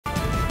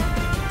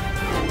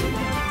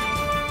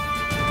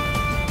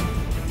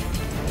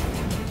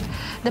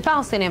The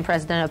Palestinian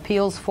president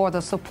appeals for the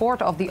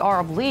support of the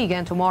Arab League,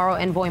 and tomorrow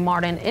envoy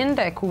Martin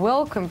Indyk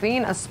will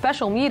convene a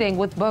special meeting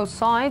with both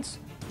sides.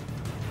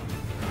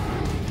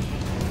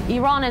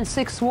 Iran and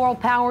 6 world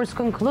powers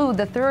conclude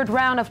the third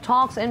round of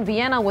talks in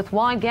Vienna with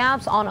wide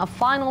gaps on a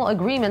final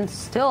agreement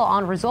still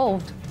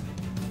unresolved.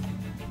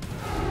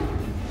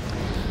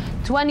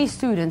 20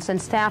 students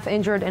and staff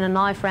injured in a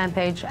knife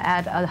rampage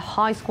at a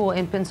high school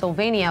in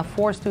Pennsylvania.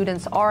 4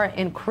 students are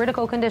in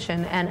critical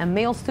condition and a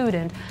male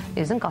student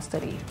is in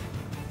custody.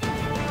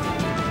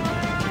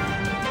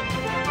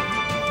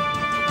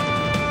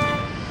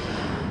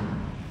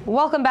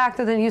 Welcome back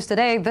to the news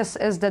today. This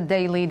is the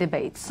Daily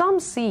Debate. Some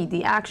see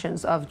the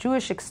actions of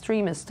Jewish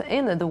extremists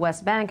in the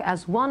West Bank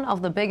as one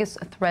of the biggest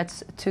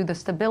threats to the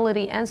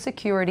stability and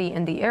security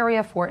in the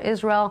area for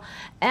Israel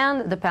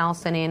and the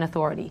Palestinian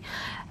Authority.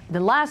 The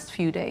last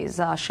few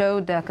days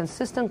showed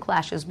consistent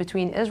clashes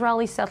between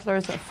Israeli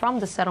settlers from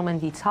the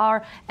settlement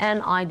Yitzhar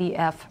and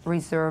IDF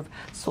reserve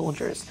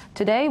soldiers.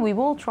 Today, we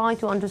will try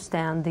to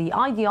understand the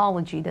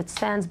ideology that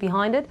stands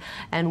behind it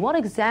and what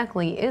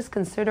exactly is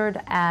considered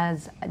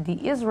as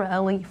the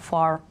Israeli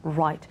far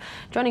right.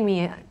 Joining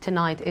me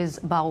tonight is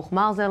Baruch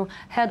Merzel,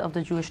 head of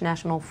the Jewish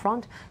National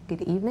Front.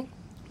 Good evening.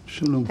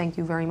 Shalom. Thank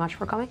you very much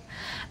for coming.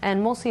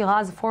 And Mosi,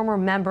 former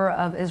member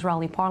of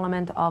Israeli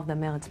Parliament of the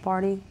Meretz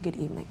Party. Good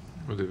evening.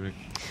 Good evening.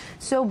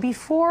 So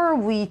before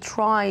we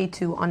try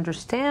to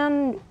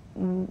understand,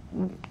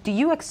 do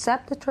you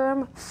accept the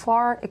term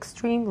far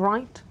extreme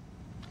right?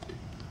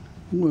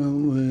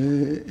 Well,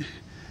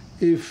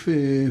 if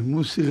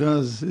Mosi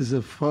is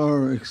a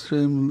far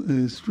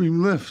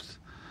extreme left,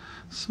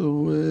 so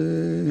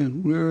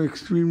we're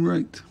extreme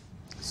right.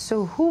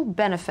 So who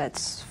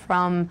benefits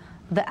from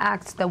the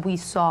acts that we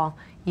saw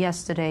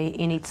yesterday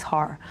in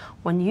Yitzhar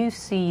when you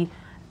see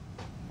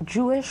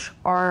Jewish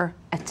are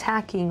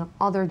attacking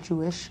other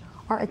Jewish,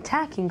 are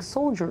attacking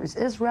soldiers,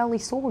 Israeli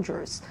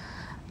soldiers?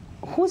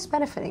 Who's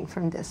benefiting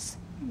from this?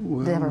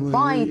 Well, the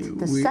right,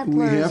 the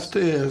settlers? We have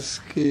to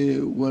ask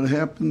what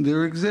happened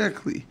there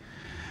exactly.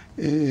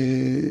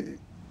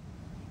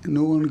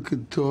 No one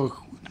could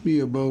talk with me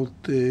about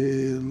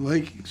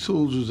liking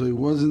soldiers. I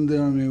was in the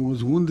army, I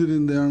was wounded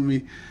in the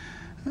army.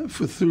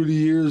 For 30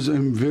 years,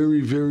 I'm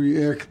very,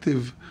 very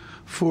active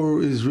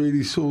for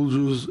Israeli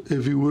soldiers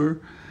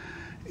everywhere.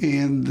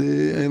 And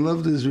I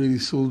love the Israeli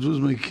soldiers.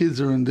 My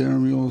kids are in the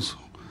army also.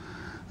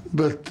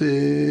 But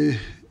there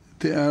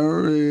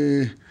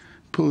are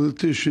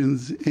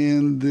politicians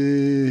and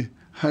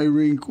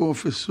high-rank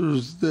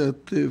officers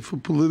that, for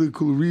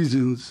political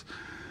reasons,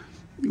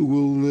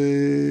 will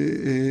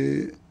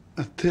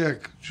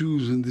attack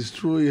Jews and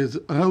destroy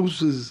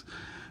houses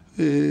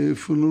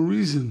for no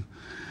reason.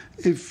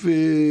 If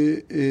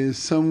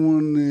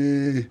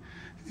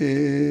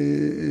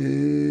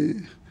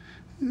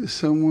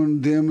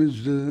someone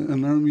damaged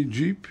an army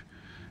jeep,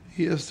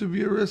 he has to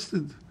be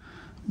arrested.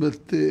 But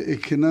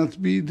it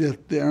cannot be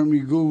that the army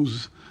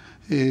goes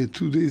 2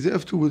 days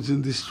afterwards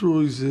and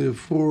destroys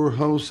 4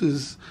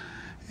 houses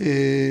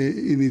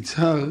in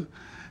Yitzhar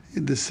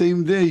the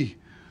same day.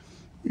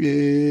 2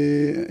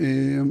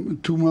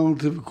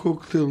 Molotov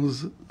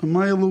cocktails a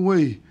mile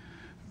away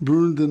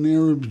burned an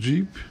Arab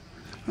jeep,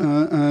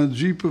 a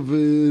jeep of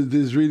the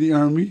Israeli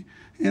army,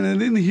 and I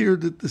didn't hear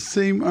that the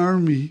same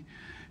army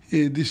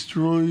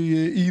destroy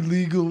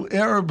illegal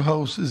Arab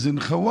houses in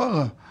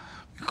Hawara,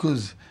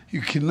 because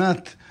you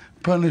cannot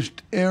punish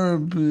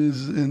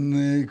Arabs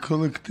in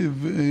collective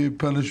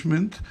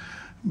punishment,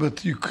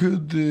 but you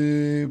could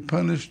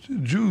punish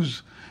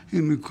Jews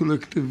in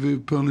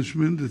collective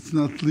punishment. It's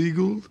not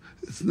legal,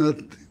 it's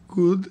not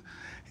good,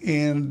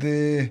 and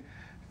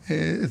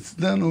it's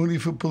done only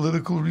for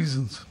political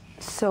reasons.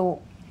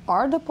 So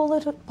are the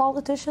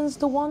politicians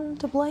the one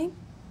to blame?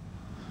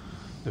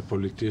 The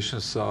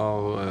politicians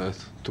are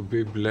to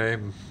be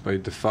blamed by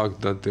the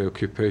fact that the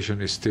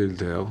occupation is still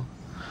there,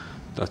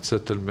 that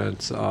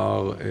settlements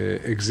are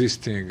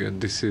existing, and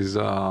this is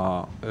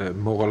a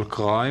moral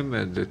crime,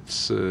 and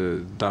it's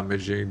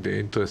damaging the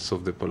interests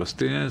of the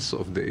Palestinians,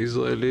 of the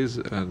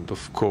Israelis, and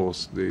of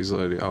course the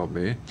Israeli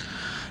army.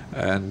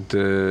 And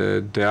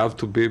they have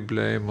to be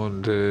blamed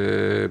on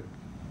the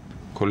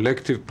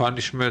collective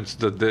punishments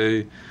that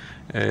they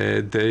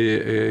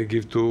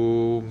give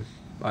to,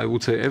 I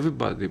would say,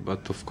 everybody,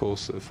 but of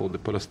course for the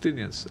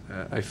Palestinians.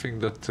 I think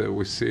that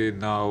we see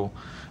now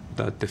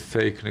that the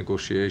fake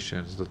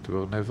negotiations that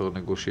were never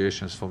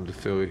negotiations from the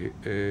very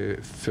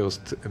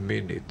first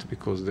minute,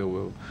 because there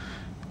were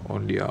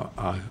only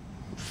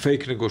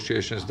fake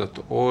negotiations, that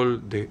all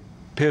the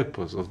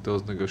purpose of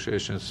those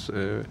negotiations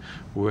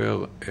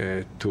were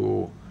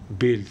to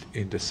build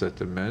in the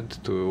settlement,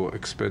 to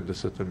expand the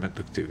settlement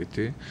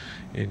activity.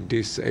 In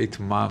these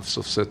 8 months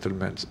of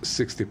settlements,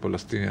 60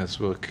 Palestinians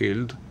were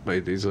killed by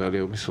the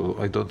Israeli army, so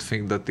I don't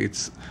think that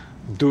it's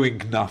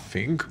doing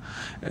nothing.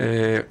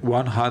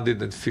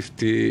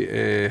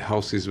 150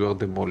 houses were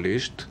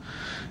demolished.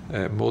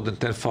 More than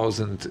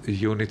 10,000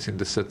 units in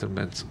the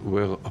settlements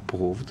were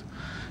approved.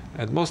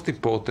 And most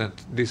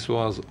important, this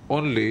was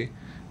only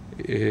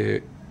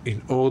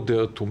in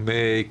order to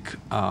make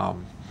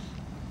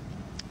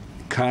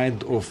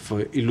kind of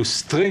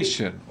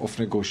illustration of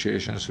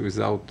negotiations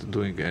without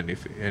doing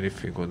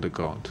anything on the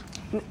ground.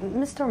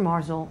 Mr.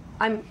 Merzel,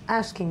 I'm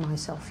asking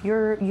myself,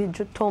 you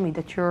told me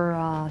that your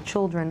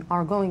children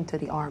are going to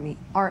the army,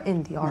 are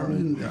in the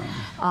army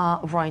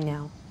right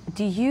now.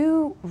 Do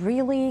you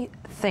really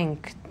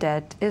think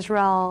that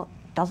Israel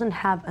doesn't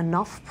have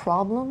enough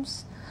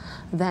problems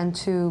than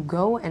to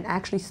go and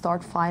actually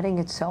start fighting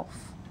itself?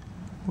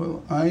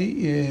 Well,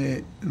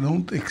 I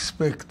don't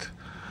expect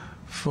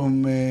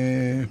from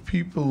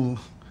people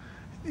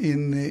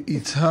in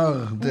Yitzhar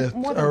that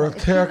are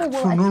attacked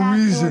for no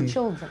reason,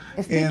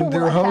 and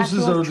their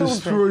houses are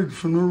destroyed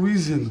for no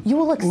reason. You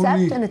will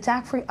accept an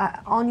attack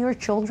on your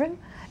children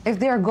if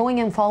they are going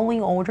and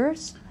following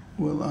orders?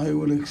 Well, I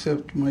will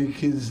accept my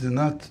kids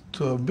not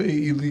to obey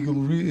illegal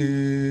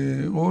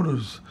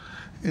orders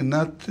and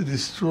not to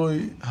destroy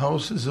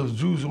houses of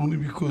Jews only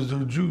because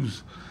they're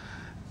Jews.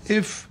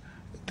 If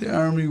the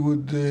army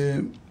would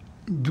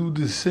do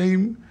the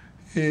same,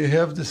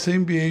 have the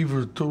same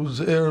behavior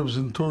towards Arabs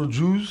and towards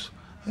Jews,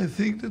 I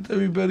think that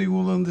everybody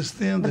will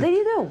understand but that.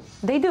 they do.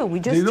 They do. We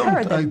just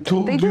heard that. I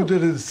told you that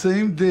the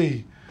same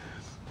day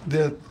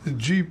that the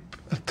Jeep,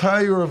 a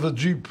tire of a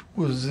Jeep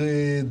was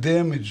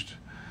damaged,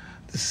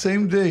 the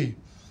same day,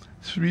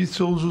 3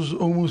 soldiers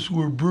almost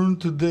were burned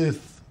to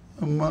death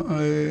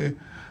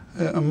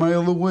a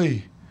mile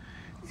away.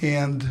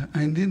 And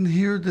I didn't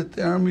hear that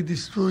the army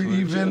destroyed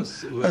even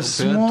a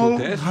small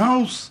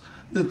house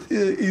that's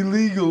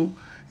illegal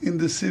in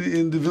the city,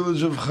 in the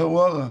village of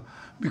Hawara,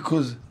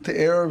 because the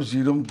Arabs,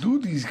 you don't do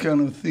these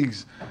kind of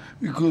things,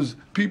 because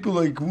people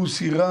like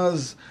Mosi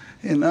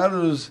and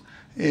others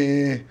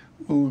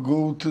will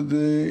go to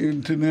the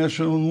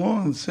international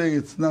law and say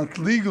it's not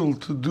legal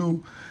to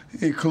do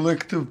a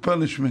collective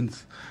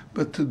punishment.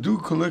 But to do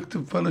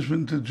collective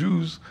punishment to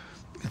Jews,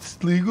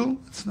 it's legal,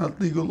 it's not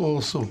legal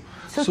also.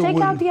 So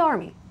take out the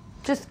army.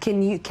 Just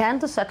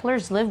can't the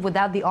settlers live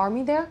without the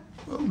army there?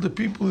 Well, the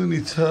people in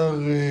Yitzhar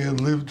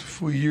lived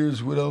for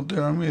years without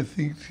the army. I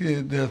think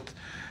that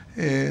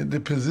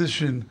the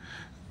position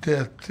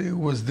that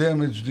was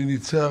damaged in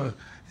Yitzhar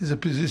is a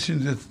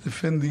position that's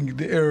defending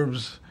the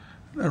Arabs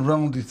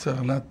around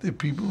Yitzhar, not the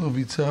people of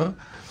Yitzhar.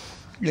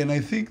 And I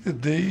think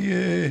that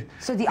they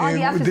so the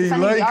IDF is they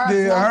like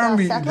the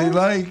army.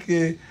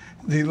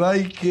 They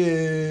like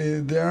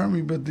the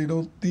army, but they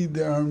don't need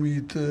the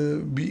army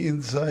to be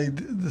inside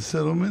the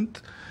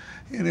settlement.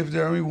 And if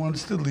the army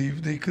wants to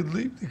leave, they could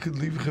leave. They could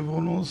leave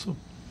Hebron also.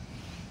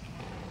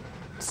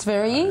 It's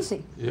very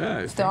easy. Yeah,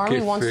 if the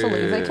army wants to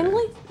leave, they can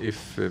leave.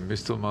 If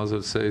Mr.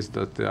 Merzel says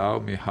that the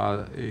army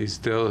is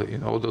there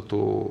in order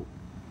to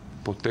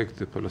protect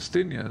the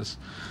Palestinians,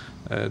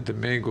 the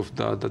meaning of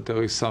that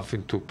there is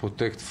something to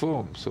protect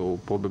from. So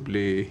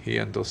probably he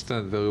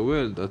understands very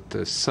well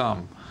that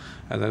some,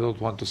 and I don't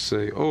want to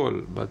say all,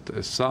 but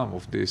some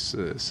of these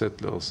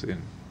settlers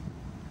in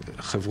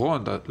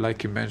Hebron, that,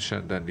 like you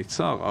mentioned, and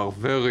Yitzhar, are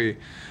very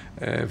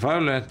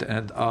violent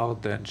and are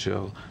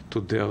danger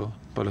to their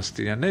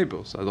Palestinian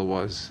neighbors.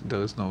 Otherwise,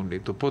 there is no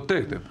need to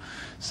protect them.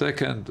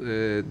 Second,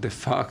 the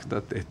fact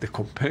that the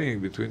comparing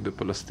between the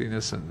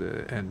Palestinians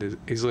and the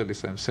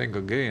Israelis, I'm saying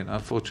again,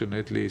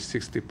 unfortunately,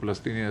 60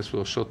 Palestinians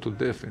were shot to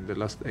death in the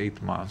last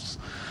 8 months.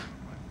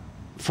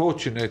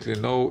 Fortunately,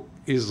 no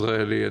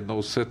Israeli and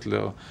no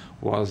settler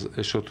was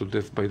shot to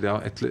death by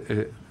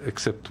the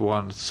except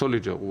one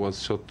soldier who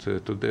was shot to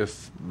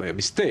death by a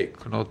mistake.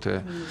 Not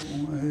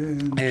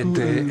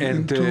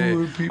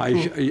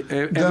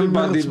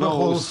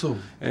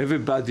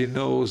everybody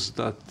knows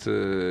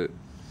that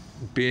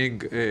being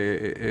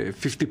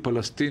 50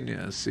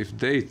 Palestinians, if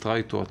they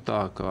try to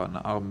attack an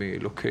army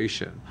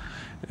location,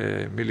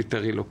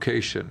 military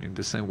location, in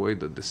the same way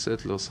that the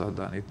settlers had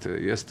done it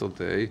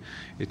yesterday,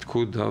 it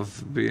could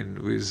have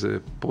been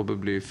with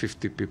probably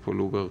 50 people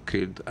who were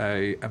killed.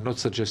 I'm not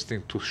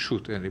suggesting to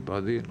shoot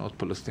anybody, not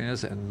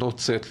Palestinians and not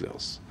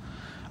settlers.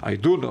 I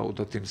do know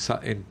that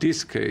in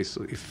this case,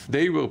 if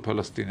they were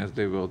Palestinians,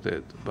 they were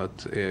dead.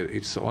 But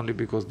it's only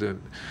because the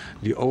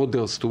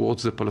orders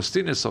towards the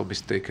Palestinians are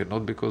mistaken,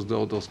 not because the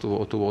orders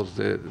towards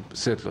the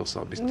settlers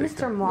are mistaken.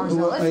 Mr. Merzel,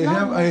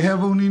 well, I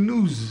have only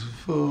news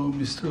for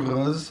Mr.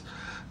 Raz,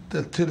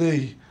 that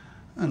today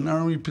an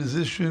army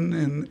position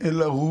in El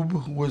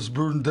Arub was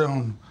burned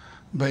down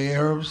by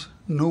Arabs.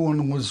 No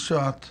one was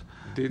shot.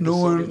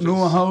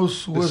 No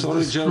house was destroyed.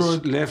 The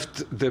soldiers left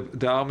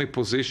the army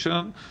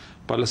position.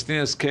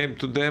 Palestinians came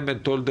to them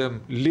and told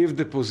them, leave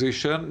the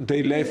position.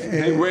 They left,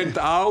 they went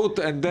out,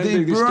 and then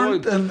they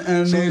destroyed.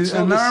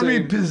 An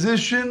army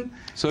position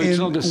in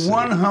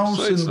one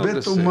house in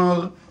Bet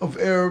Omar of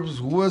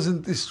Arabs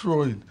wasn't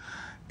destroyed.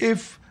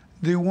 If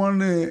they want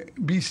to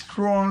be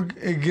strong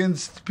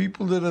against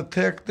people that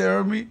attack the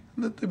army,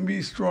 let them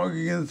be strong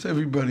against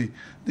everybody.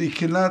 They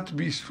cannot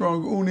be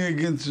strong only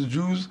against the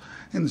Jews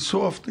and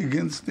soft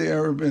against the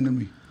Arab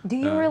enemy. Do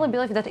you really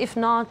believe that if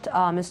not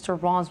Mr.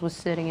 Raz was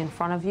sitting in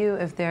front of you,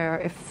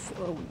 if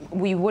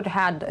we would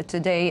had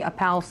today a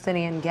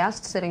Palestinian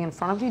guest sitting in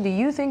front of you, do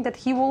you think that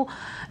he will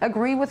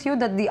agree with you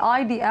that the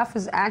IDF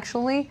is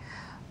actually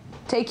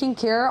taking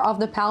care of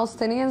the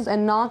Palestinians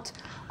and not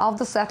of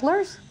the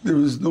settlers?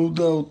 There is no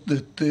doubt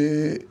that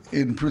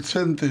in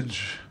percentage,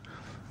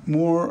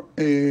 more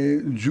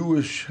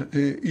Jewish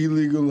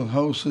illegal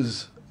houses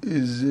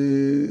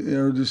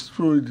are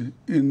destroyed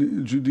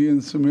in Judea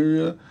and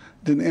Samaria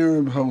than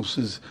Arab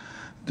houses.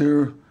 There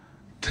are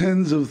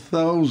tens of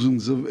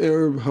thousands of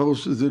Arab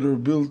houses that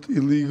are built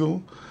illegal,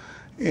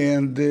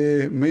 and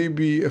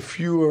maybe a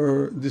few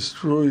are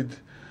destroyed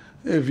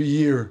every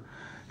year.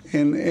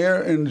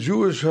 And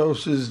Jewish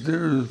houses,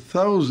 there are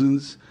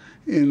thousands,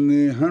 and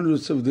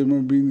hundreds of them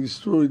are being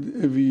destroyed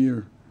every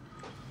year.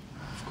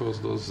 Of course,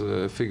 those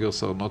figures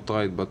are not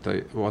right, but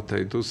what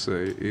I do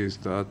say is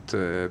that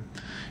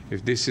if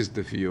this is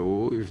the view,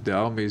 if the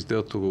army is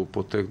there to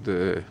protect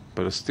the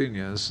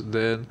Palestinians,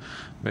 then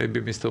maybe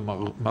Mr.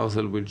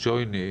 Merzel will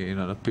join me in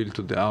an appeal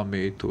to the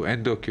army to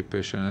end the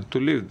occupation and to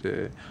leave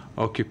the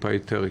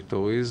occupied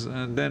territories,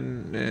 and then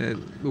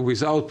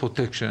without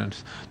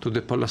protections to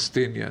the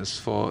Palestinians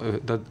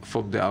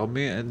from the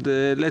army. And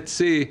let's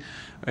see.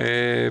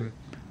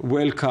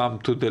 Welcome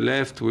to the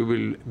left. We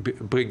will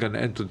bring an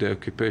end to the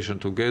occupation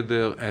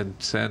together and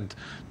send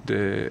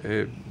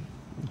the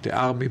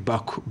army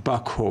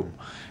back home,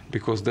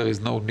 because there is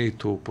no need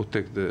to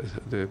protect the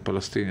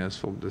Palestinians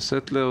from the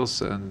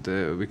settlers, and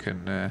we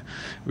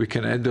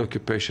can end the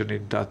occupation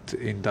in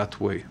that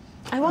way.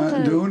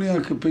 The only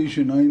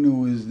occupation I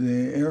know is the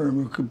Arab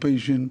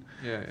occupation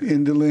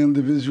in the land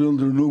of Israel.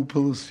 There are no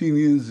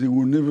Palestinians. There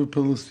were never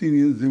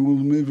Palestinians. There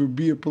will never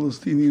be a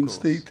Palestinian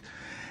state.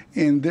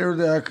 And they're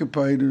the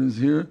occupiers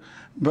here.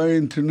 By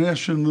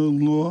international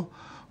law,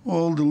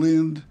 all the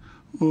land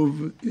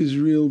of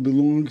Israel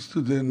belongs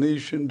to the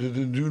nation, to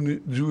the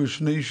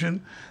Jewish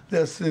nation.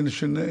 That's the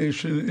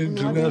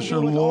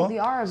international law. All the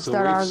Arabs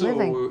that are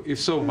living. If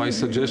so, my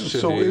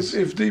suggestion is... So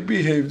if they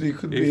behave, they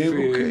could behave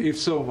okay. If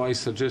so, my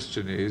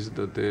suggestion is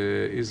that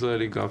the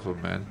Israeli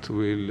government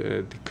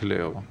will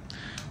declare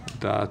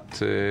that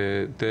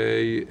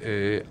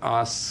they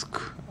ask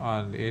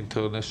an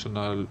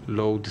international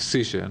law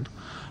decision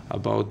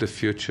about the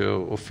future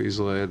of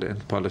Israel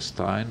and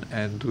Palestine,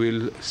 and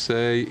will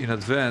say in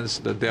advance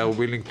that they are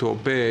willing to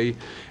obey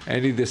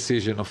any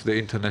decision of the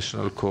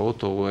international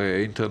court or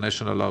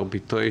international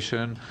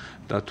arbitration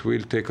that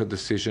will take a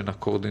decision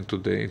according to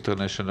the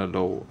international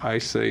law. I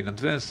say in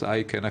advance,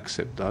 I can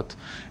accept that.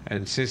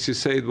 And since you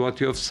said what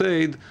you have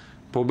said,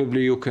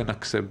 probably you can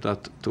accept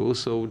that too.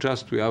 So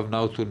we have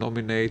now to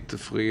nominate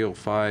 3 or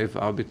 5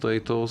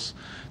 arbitrators.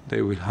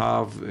 They will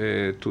have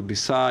to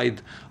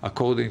decide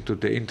according to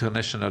the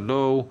international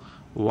law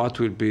what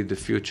will be the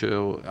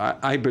future.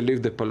 I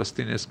believe the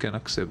Palestinians can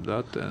accept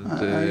that,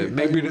 and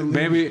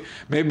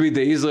maybe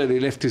the Israeli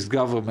leftist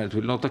government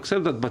will not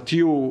accept that, but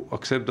you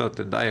accept that,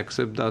 and I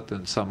accept that,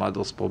 and some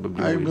others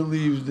probably will. I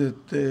believe that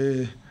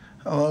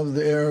a lot of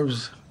the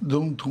Arabs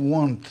don't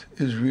want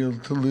Israel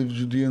to live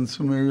Judea and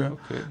Samaria.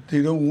 Okay.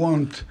 They don't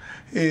want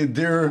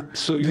their dictatorships.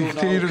 So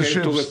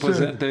you to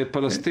represent the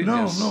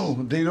Palestinians?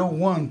 No, they don't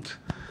want.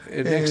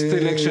 Next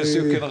elections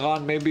you can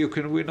run, maybe you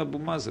can win Abu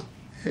Mazen.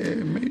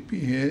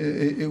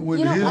 Maybe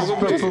with his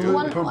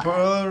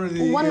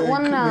popularity,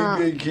 maybe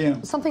I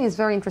can. Something is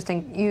very interesting.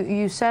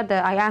 You said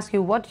that I asked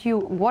you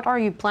what are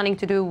you planning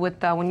to do with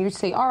when you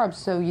say Arabs?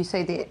 So you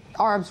say the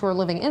Arabs who are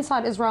living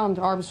inside Israel and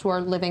the Arabs who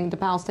are living,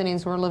 the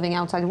Palestinians who are living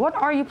outside. What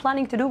are you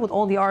planning to do with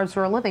all the Arabs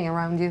who are living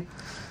around you?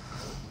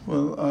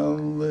 Well,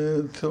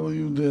 I'll tell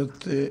you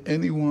that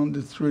anyone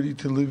that's ready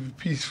to live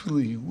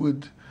peacefully with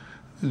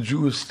the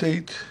Jewish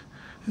state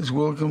is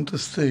welcome to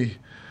stay.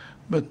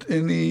 But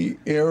any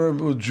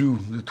Arab or Jew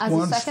that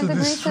wants to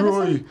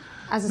destroy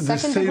the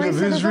state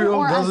of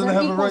Israel doesn't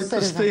have a right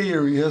to stay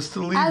here. He has to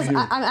leave here.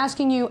 I'm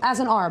asking you, as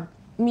an Arab,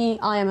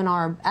 I am an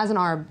Arab. As an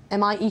Arab,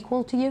 am I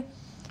equal to you?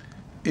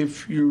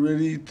 If you're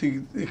ready to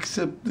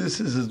accept this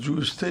as a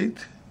Jewish state,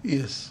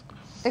 yes.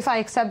 If I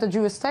accept the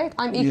Jewish state,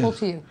 I'm equal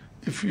to you.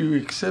 If you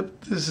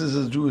accept this as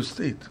a Jewish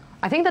state.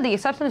 I think that the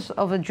acceptance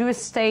of a Jewish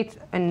state,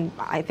 and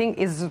I think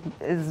is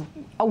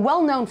a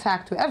well-known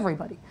fact to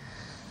everybody.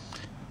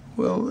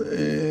 Well,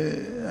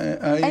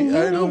 I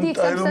don't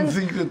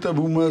think that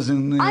Abu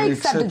Mazen I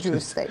accept the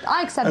Jewish state.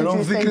 I accept the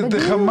Jewish state. I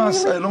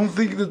don't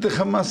think that the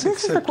Hamas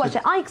This is the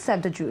question. I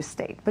accept the Jewish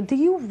state, but do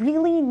you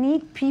really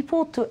need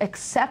people to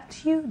accept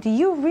you? Do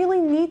you really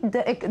need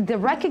the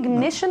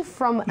recognition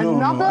from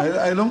another?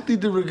 No, I don't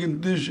need the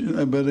recognition,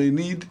 but I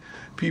need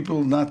people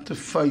not to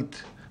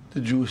fight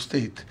the Jewish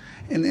state.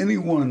 And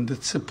anyone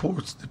that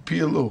supports the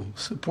PLO,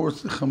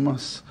 supports the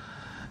Hamas,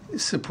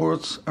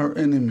 supports our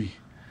enemy.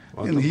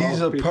 And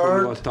he's a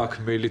part.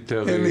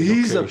 And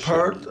he's a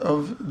part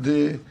of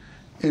the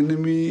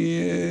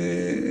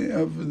enemy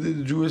of the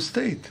Jewish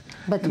state.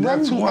 But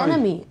when the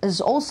enemy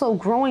is also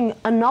growing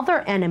another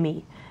enemy,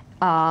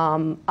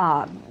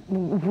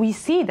 we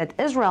see that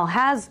Israel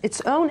has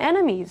its own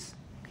enemies.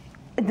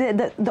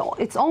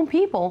 Its own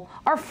people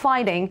are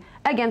fighting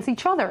against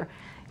each other.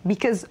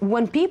 Because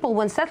when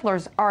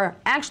settlers are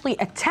actually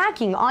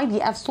attacking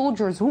IDF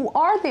soldiers who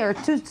are there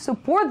to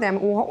support them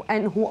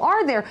and who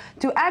are there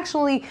to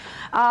actually,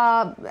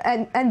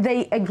 and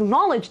they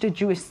acknowledge the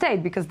Jewish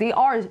state because they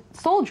are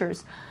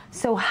soldiers.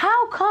 So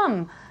how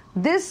come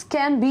this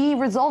can be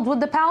resolved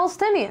with the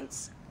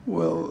Palestinians?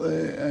 Well,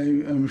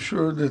 I'm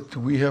sure that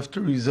we have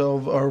to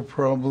resolve our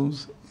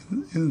problems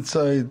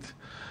inside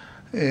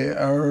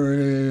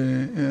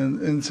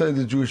inside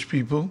the Jewish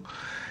people,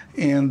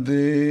 and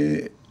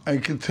I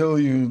can tell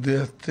you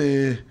that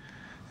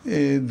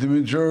the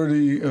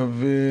majority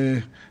of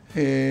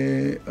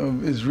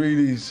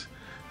Israelis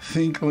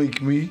think like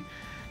me,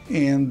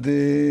 and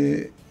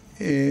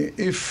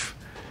if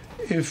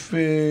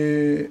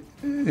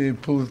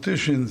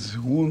politicians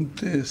won't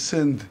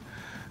send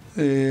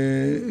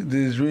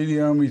the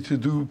Israeli army to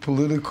do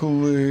political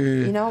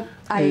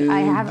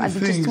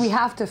we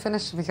have to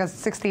finish because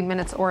 16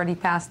 minutes already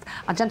passed.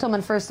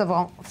 Gentlemen, first of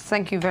all,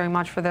 thank you very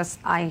much for this.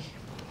 I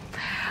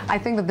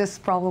think that this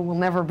problem will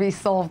never be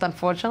solved,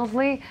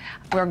 unfortunately.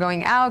 We're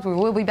going out. We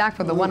will be back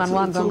for the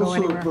one-on-one. Don't go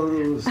anywhere. It's also part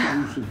of the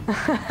solution.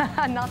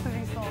 Not to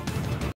be solved.